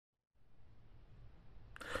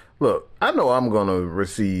Look, I know I'm going to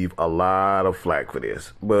receive a lot of flack for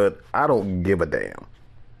this, but I don't give a damn.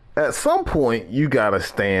 At some point, you got to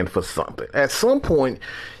stand for something. At some point,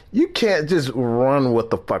 you can't just run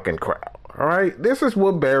with the fucking crowd. All right? This is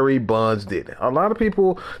what Barry Bonds did. A lot of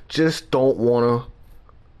people just don't want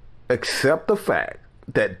to accept the fact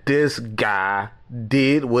that this guy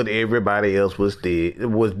did what everybody else was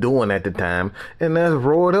doing at the time, and that's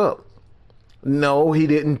roll it up. No, he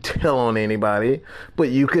didn't tell on anybody, but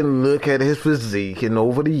you can look at his physique, and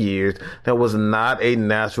over the years, that was not a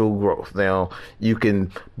natural growth. Now, you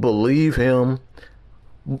can believe him,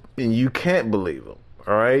 and you can't believe him,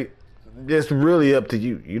 all right? It's really up to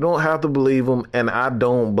you. You don't have to believe him, and I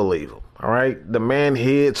don't believe him, all right? The man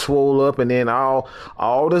head swole up, and then all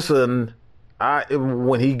of a sudden,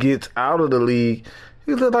 when he gets out of the league,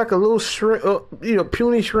 he looked like a little shrimp,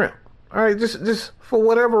 puny shrimp. All right, just for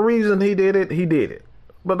whatever reason he did it.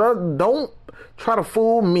 But don't try to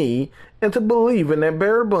fool me into believing that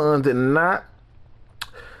Barry Bonds did not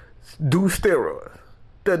do steroids.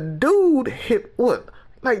 The dude hit what,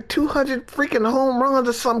 like 200 freaking home runs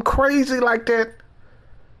or something crazy like that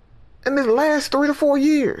in the last 3 to 4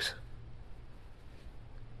 years.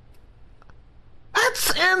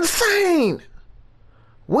 That's insane.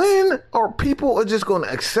 When are people just going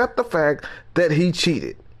to accept the fact that he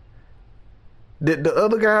cheated? Did the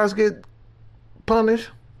other guys get punished?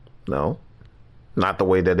 No. Not the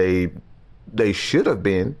way that they should have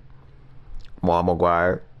been. Mark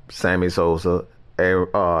McGwire, Sammy Sosa,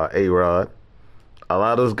 A-Rod. A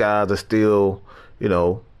lot of those guys are still,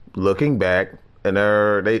 looking back, and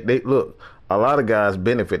they look, a lot of guys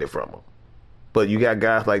benefited from them. But you got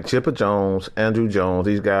guys like Chipper Jones, Andrew Jones,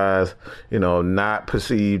 these guys, not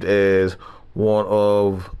perceived as one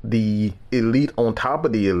of the elite on top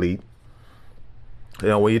of the elite.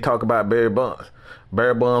 When you talk about Barry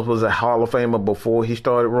Bonds was a Hall of Famer before he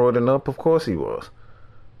started rolling up. Of course he was,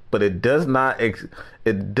 but it does not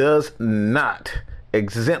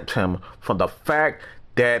exempt him from the fact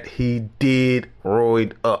that he did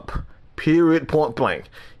roid up. Period. Point blank.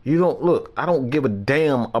 I don't give a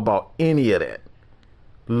damn about any of that.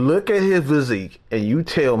 Look at his physique, and you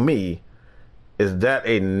tell me, is that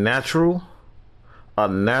a natural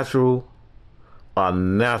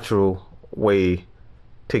way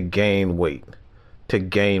to gain weight, to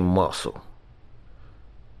gain muscle?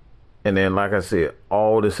 And then, like I said,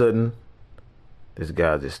 all of a sudden, this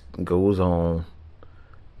guy just goes on,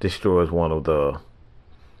 destroys one of the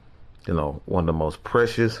most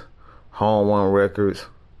precious home run records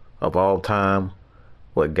of all time.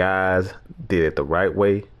 What guys did it the right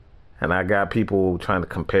way. And I got people trying to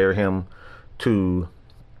compare him to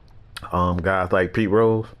guys like Pete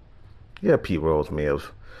Rose. Yeah, Pete Rose may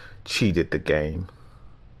have cheated the game.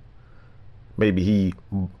 Maybe he,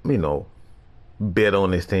 bet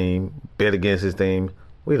on his team, bet against his team.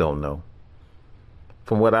 We don't know.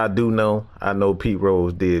 From what I do know, I know Pete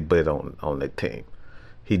Rose did bet on the team.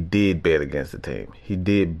 He did bet against the team. He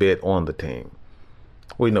did bet on the team.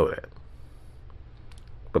 We know that.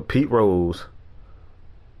 But Pete Rose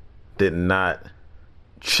did not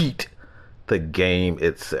cheat the game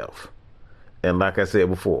itself. And like I said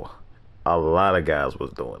before, a lot of guys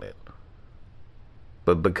was doing it.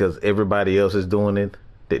 But because everybody else is doing it,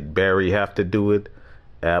 did Barry have to do it?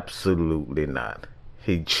 Absolutely not.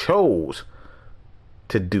 He chose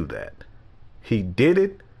to do that. He did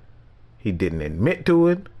it. He didn't admit to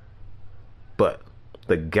it. But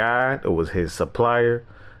the guy that was his supplier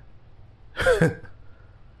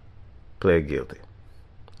pled guilty.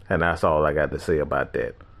 And that's all I got to say about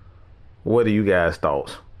that. What are you guys'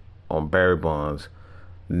 thoughts on Barry Bonds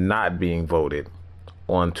not being voted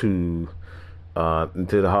onto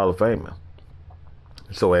into the Hall of Fame?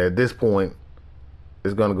 So at this point,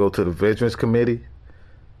 it's going to go to the Veterans Committee,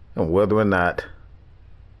 and whether or not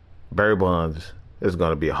Barry Bonds is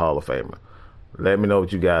going to be a Hall of Famer. Let me know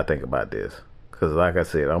what you guys think about this, because like I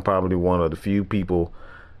said, I'm probably one of the few people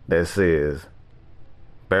that says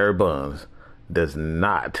Barry Bonds does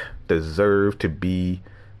not deserve to be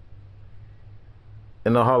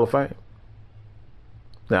in the Hall of Fame.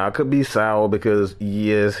 Now, I could be sour because,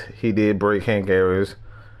 yes, he did break Hank Aaron's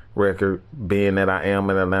record, being that I am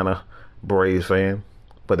an Atlanta Braves fan.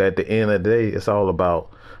 But at the end of the day, it's all about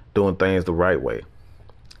doing things the right way.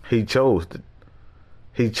 He chose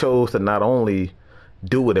to not only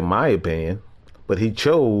do it, in my opinion, but he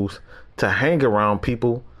chose to hang around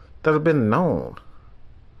people that have been known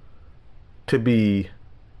to be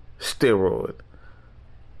steroid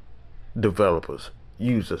developers,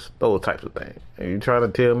 users, those types of things. And you trying to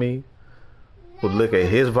tell me, would look at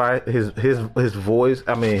his voice,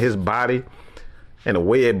 his body, And the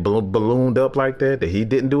way it ballooned up like that he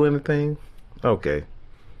didn't do anything. Okay.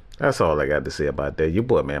 That's all I got to say about that. Your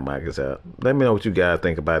boy, man, Mike is out. Let me know what you guys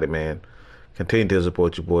think about it, man. Continue to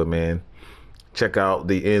support your boy, man. Check out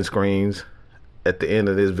the end screens at the end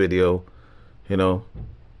of this video. You know,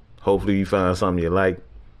 hopefully you find something you like.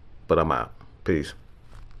 But I'm out. Peace.